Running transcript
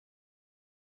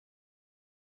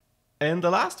In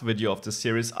the last video of this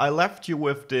series, I left you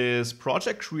with this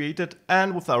project created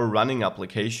and with our running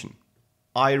application.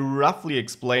 I roughly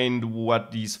explained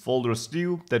what these folders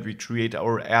do, that we create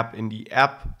our app in the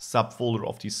app subfolder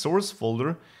of the source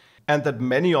folder, and that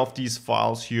many of these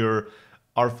files here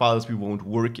are files we won't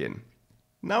work in.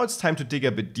 Now it's time to dig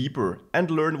a bit deeper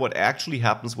and learn what actually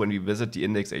happens when we visit the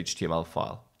index.html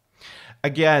file.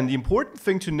 Again, the important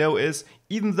thing to know is,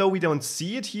 even though we don't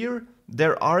see it here,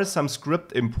 there are some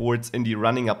script imports in the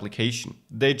running application.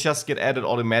 They just get added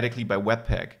automatically by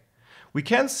Webpack. We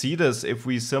can see this if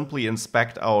we simply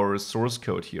inspect our source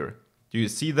code here. Do you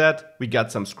see that? We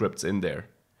got some scripts in there.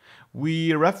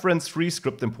 We reference 3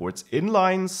 script imports: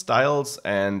 inline, styles,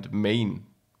 and main.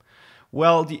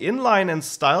 Well, the inline and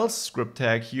styles script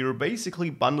tag here basically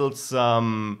bundles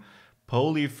some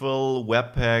polyfill,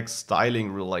 Webpack,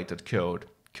 styling related code.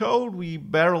 Code we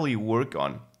barely work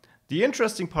on. The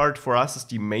interesting part for us is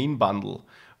the main bundle,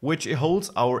 which holds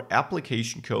our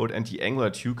application code and the Angular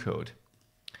 2 code.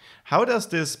 How does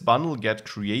this bundle get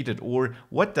created, or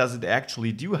what does it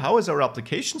actually do? How is our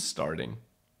application starting?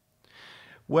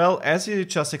 Well, as you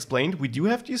just explained, we do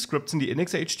have these scripts in the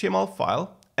index.html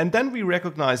file, and then we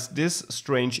recognize this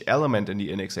strange element in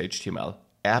the index.html,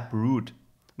 AppRoot.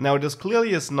 Now, this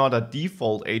clearly is not a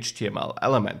default HTML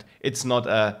element. It's not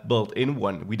a built-in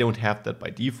one. We don't have that by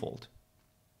default.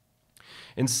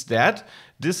 Instead,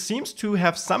 this seems to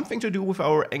have something to do with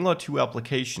our Angular 2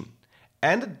 application.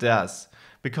 And it does,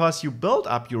 because you build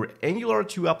up your Angular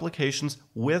 2 applications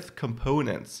with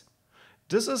components.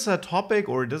 This is a topic,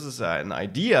 or this is an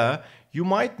idea you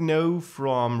might know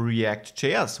from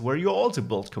React.js, where you also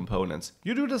build components.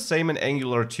 You do the same in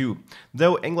Angular 2,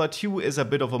 though Angular 2 is a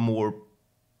bit of a more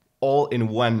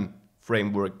all-in-one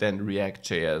framework than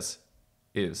React.js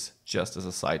is, just as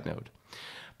a side note.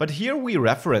 But here we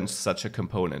reference such a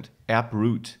component,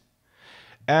 AppRoot.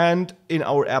 And in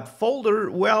our app folder,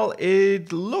 well,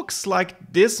 it looks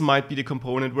like this might be the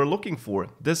component we're looking for,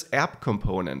 this app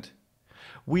component.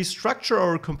 We structure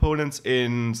our components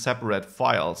in separate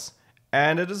files,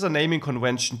 and it is a naming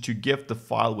convention to give the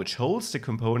file which holds the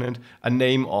component a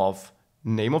name of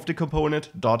the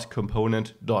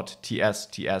component.component.ts,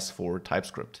 ts for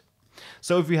TypeScript.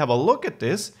 So if we have a look at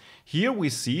this, here we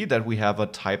see that we have a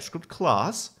TypeScript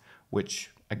class,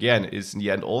 which again is in the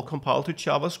end all compiled to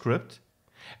JavaScript.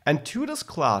 And to this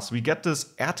class, we get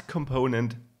this add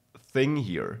component thing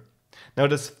here. Now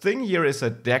this thing here is a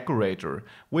decorator,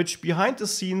 which behind the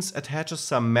scenes attaches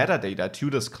some metadata to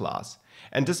this class.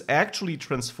 And this actually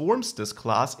transforms this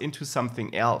class into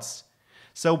something else.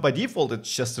 So by default,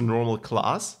 it's just a normal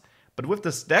class. But with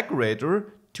this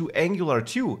decorator to Angular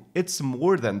 2, it's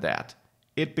more than that.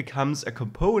 It becomes a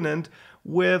component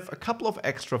with a couple of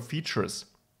extra features.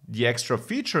 The extra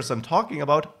features I'm talking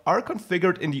about are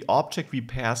configured in the object we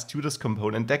pass to this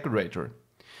component decorator.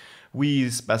 We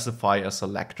specify a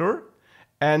selector,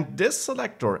 and this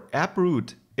selector,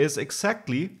 AppRoot, is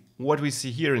exactly what we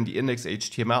see here in the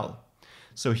index.html.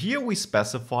 So here we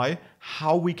specify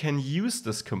how we can use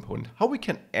this component, how we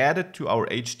can add it to our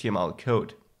HTML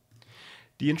code.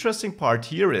 The interesting part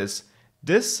here is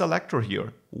this selector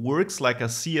here works like a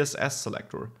CSS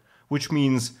selector, which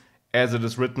means as it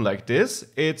is written like this,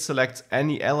 it selects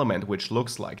any element which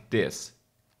looks like this.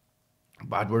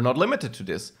 But we're not limited to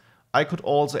this. I could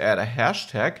also add a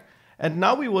hashtag, and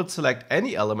now we would select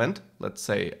any element, let's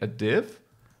say a div,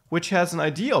 which has an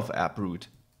ID of AppRoot.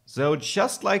 So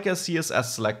just like a CSS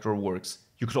selector works,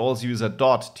 you could also use a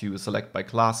dot to select by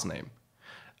class name.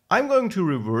 I'm going to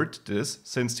revert this,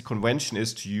 since the convention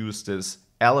is to use this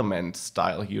element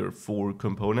style here for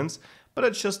components, but I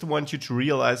just want you to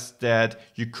realize that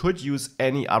you could use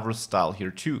any other style here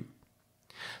too.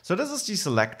 So this is the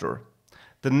selector.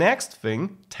 The next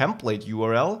thing, template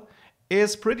URL,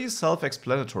 is pretty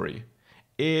self-explanatory.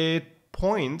 It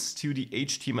points to the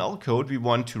HTML code we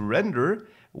want to render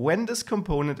when this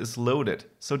component is loaded,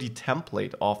 so the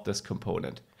template of this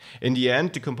component. In the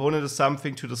end, the component is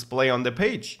something to display on the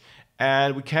page,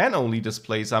 and we can only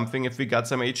display something if we got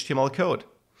some HTML code.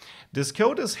 This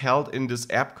code is held in this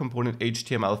app component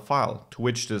HTML file, to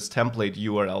which this template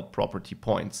URL property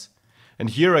points. And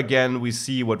here again we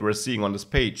see what we're seeing on this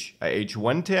page, a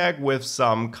h1 tag with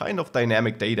some kind of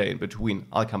dynamic data in between.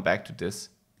 I'll come back to this.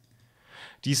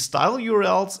 The style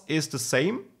URLs is the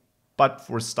same, but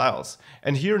for styles.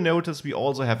 And here notice we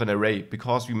also have an array,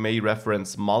 because we may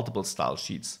reference multiple style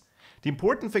sheets. The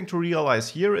important thing to realize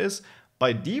here is,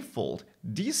 by default,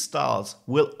 these styles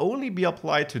will only be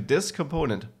applied to this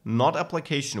component, not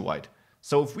application-wide.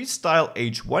 So if we style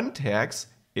h1 tags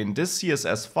in this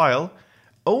CSS file,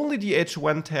 only the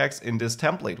h1 tags in this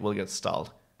template will get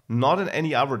styled, not in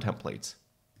any other templates.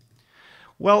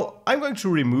 Well, I'm going to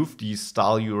remove these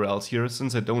style URLs here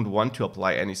since I don't want to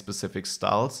apply any specific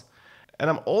styles.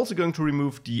 And I'm also going to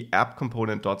remove the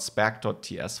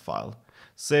appcomponent.spec.ts file,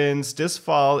 since this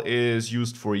file is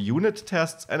used for unit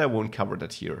tests and I won't cover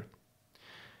that here.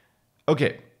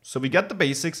 Okay, so we got the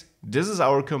basics. This is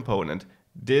our component.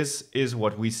 This is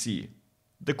what we see.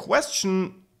 The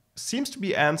question seems to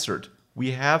be answered.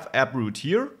 We have AppRoot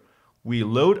here. We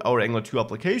load our Angular 2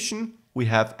 application. We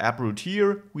have AppRoot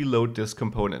here. We load this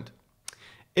component.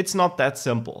 It's not that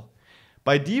simple.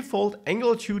 By default,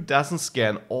 Angular 2 doesn't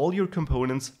scan all your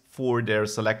components for their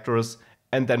selectors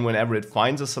and then whenever it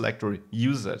finds a selector,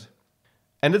 use it.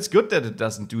 And it's good that it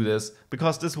doesn't do this,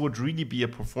 because this would really be a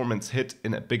performance hit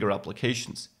in bigger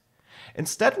applications.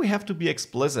 Instead, we have to be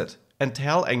explicit and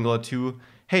tell Angular 2,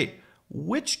 hey,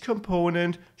 which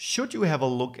component should you have a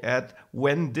look at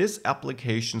when this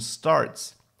application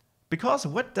starts? Because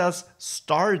what does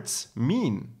starts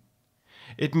mean?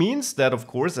 It means that, of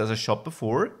course, as I showed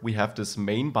before, we have this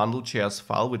main bundle.js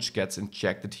file which gets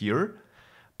injected here.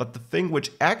 But the thing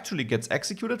which actually gets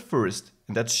executed first,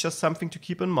 and that's just something to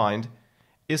keep in mind,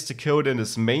 is the code in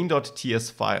this main.ts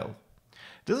file.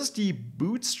 This is the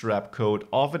Bootstrap code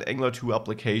of an Angular 2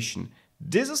 application.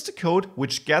 This is the code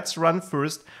which gets run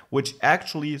first, which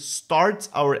actually starts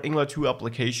our Angular 2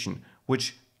 application,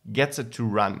 which gets it to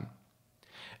run.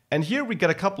 And here we get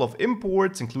a couple of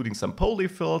imports, including some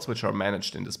polyfills, which are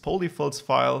managed in this polyfills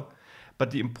file.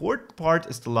 But the important part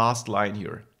is the last line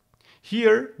here.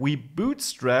 Here we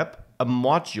bootstrap a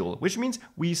module, which means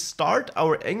we start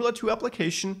our Angular 2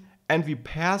 application and we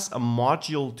pass a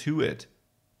module to it.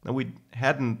 Now we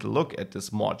hadn't looked at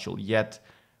this module yet,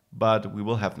 but we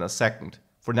will have in a second.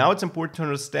 For now, it's important to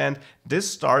understand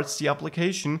this starts the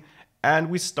application and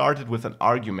we started with an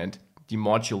argument, the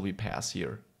module we pass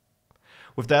here.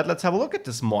 With that, let's have a look at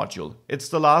this module. It's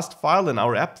the last file in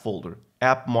our app folder,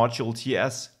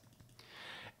 APPMODULE.ts.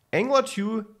 Angular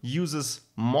 2 uses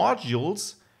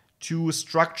modules to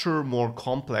structure more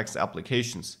complex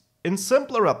applications. In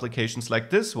simpler applications like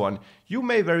this one, you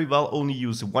may very well only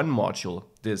use one module,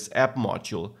 this app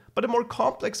module, but in more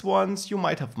complex ones, you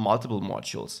might have multiple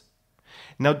modules.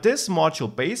 Now this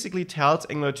module basically tells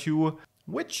Angular 2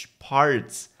 which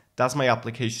parts does my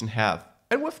application have.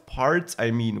 And with parts, I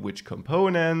mean which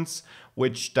components,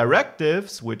 which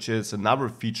directives, which is another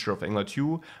feature of Angular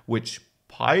 2, which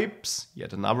pipes,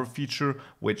 yet another feature,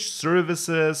 which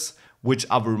services, which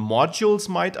other modules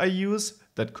might I use.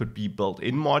 That could be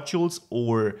built-in modules,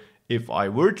 or if I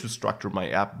were to structure my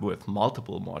app with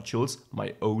multiple modules,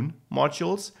 my own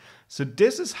modules. So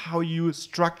this is how you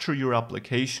structure your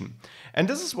application. And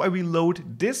this is why we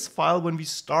load this file when we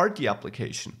start the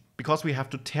application. Because we have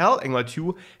to tell Angular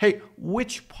 2, hey,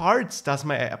 which parts does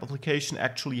my application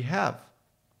actually have?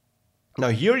 Now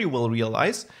here you will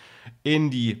realize in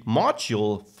the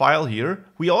module file here,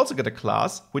 we also get a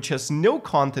class which has no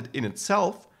content in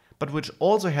itself, but which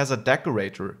also has a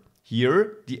decorator.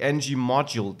 Here, the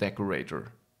ng-module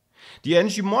decorator. The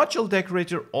ng-module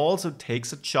decorator also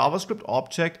takes a JavaScript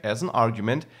object as an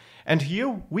argument, and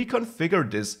here we configure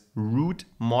this root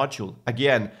module.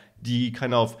 Again, the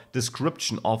kind of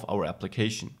description of our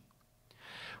application.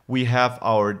 We have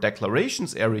our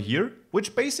declarations area here,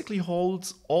 which basically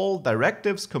holds all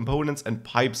directives, components, and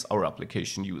pipes our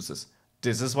application uses.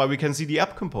 This is why we can see the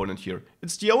app component here.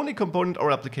 It's the only component our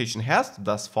application has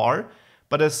thus far,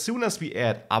 but as soon as we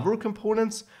add other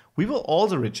components, we will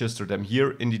also register them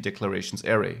here in the declarations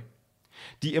array.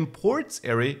 The imports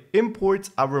array imports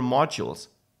other modules.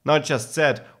 Now I just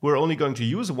said we're only going to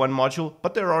use one module,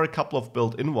 but there are a couple of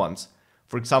built-in ones.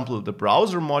 For example, the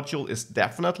browser module is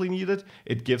definitely needed.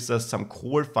 It gives us some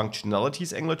core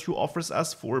functionalities Angular 2 offers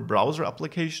us for browser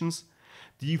applications.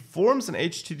 The forms and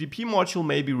HTTP module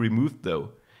may be removed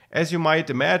though. As you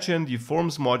might imagine, the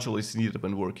forms module is needed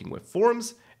when working with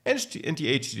forms, and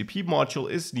the HTTP module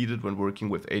is needed when working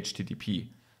with HTTP.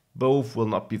 Both will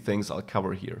not be things I'll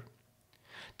cover here.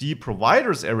 The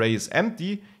providers array is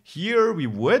empty. Here we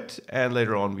would, and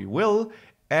later on we will,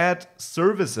 add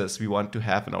services we want to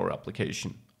have in our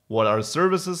application. What are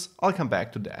services? I'll come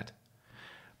back to that.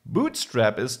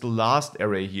 Bootstrap is the last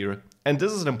array here, and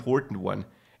this is an important one.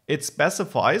 It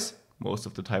specifies, most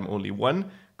of the time only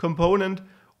one, component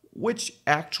which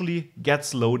actually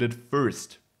gets loaded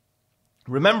first.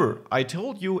 Remember, I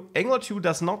told you Angular 2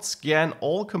 does not scan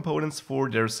all components for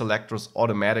their selectors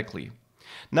automatically.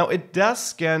 Now it does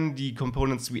scan the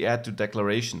components we add to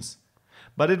declarations,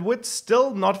 but it would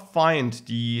still not find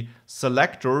the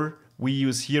selector we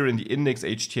use here in the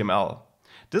index.html.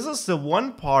 This is the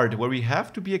one part where we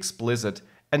have to be explicit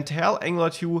and tell Angular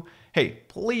 2, hey,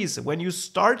 please, when you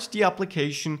start the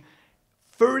application,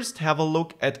 first have a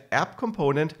look at app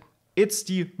component. It's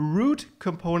the root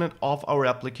component of our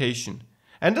application.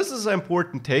 And this is an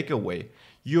important takeaway.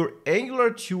 Your Angular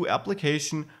 2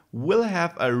 application will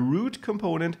have a root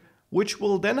component which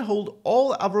will then hold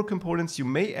all other components you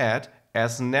may add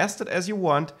as nested as you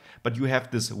want, but you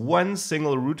have this one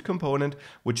single root component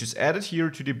which is added here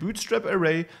to the Bootstrap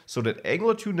array so that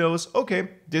Angular 2 knows, okay,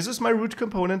 this is my root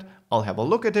component, I'll have a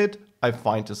look at it, I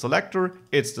find the selector,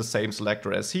 it's the same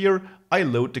selector as here, I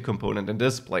load the component in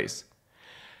this place.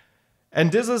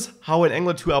 And this is how an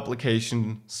Angular 2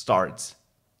 application starts.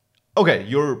 Okay,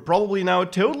 you're probably now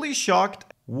totally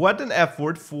shocked. What an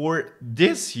effort for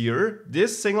this here,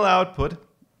 this single output.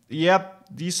 Yep,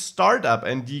 the startup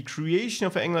and the creation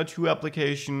of an Angular 2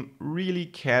 application really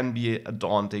can be a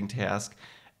daunting task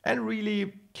and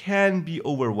really can be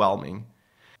overwhelming.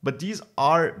 But these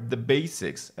are the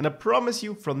basics, and I promise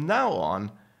you from now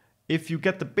on, if you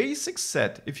get the basics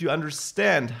set, if you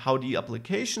understand how the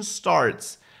application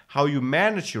starts, how you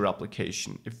manage your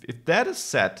application, if that is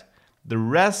set, the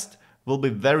rest will be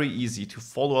very easy to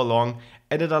follow along,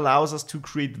 and it allows us to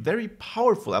create very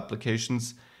powerful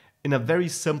applications in a very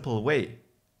simple way.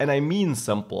 And I mean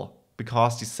simple,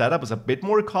 because the setup is a bit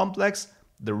more complex,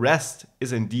 the rest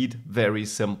is indeed very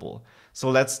simple. So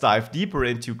let's dive deeper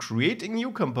into creating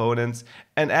new components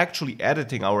and actually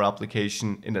editing our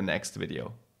application in the next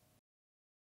video.